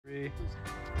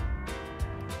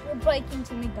hurry. We're biking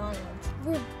to McDonald's.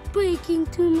 We're biking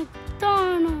to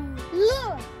McDonald's.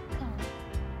 Look!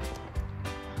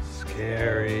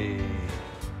 Scary.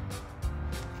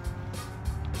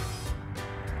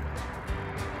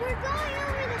 We're going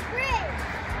over the bridge.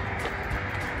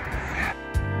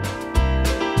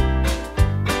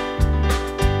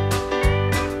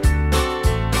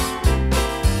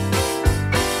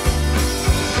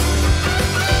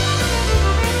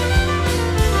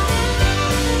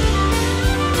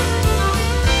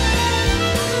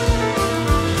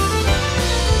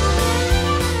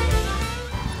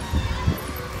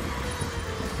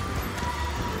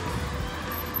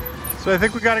 So I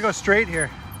think we gotta go straight here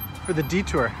for the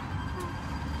detour.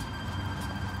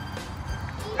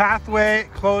 Pathway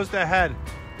closed ahead.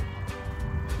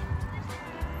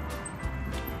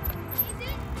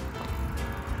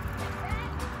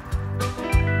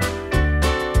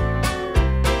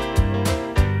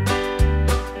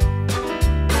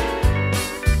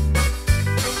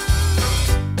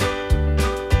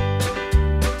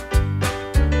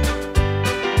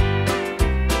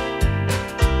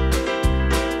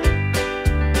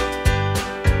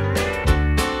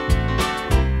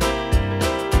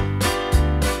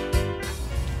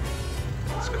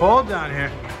 Cold down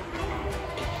here.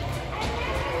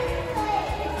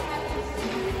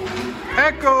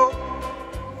 Echo.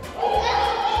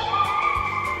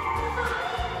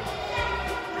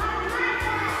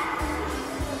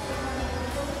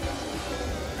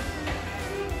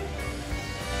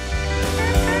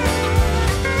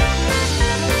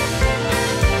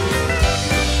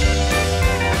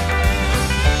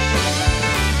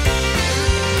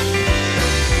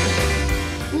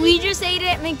 We just ate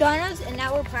at McDonald's and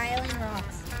now we're piling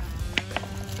rocks.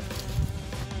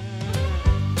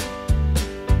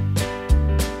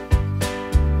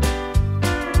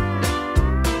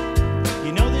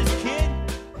 You know this kid?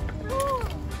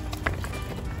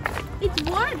 It's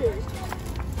water.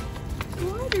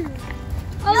 Water.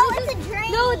 Oh, no, it's a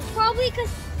drain. No, it's probably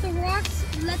because the rocks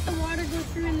let the water go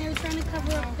through and they're trying to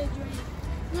cover up the drain.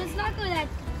 Let's not go that.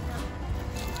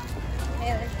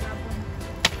 Yeah, there's not one.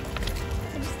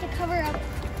 Just to cover up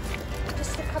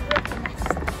the mess.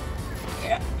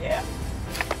 Yeah.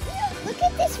 Look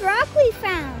at this rock we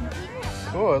found.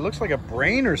 Oh, it looks like a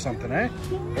brain or something, eh?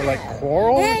 Or like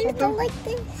coral or And go something. like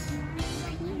this.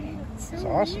 It's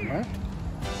awesome, eh?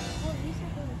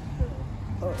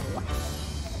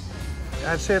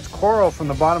 I'd say it's coral from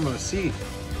the bottom of the sea.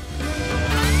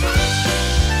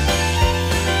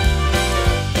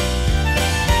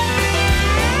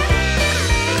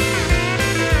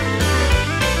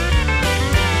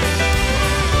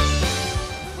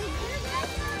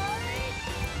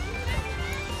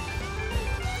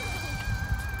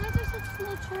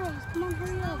 Charles, come on,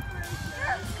 hurry up.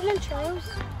 Come on, Charles.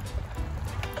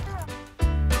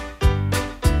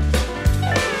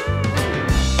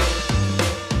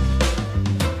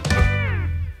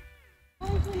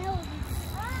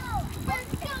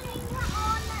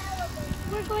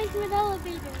 We're going to an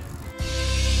elevator.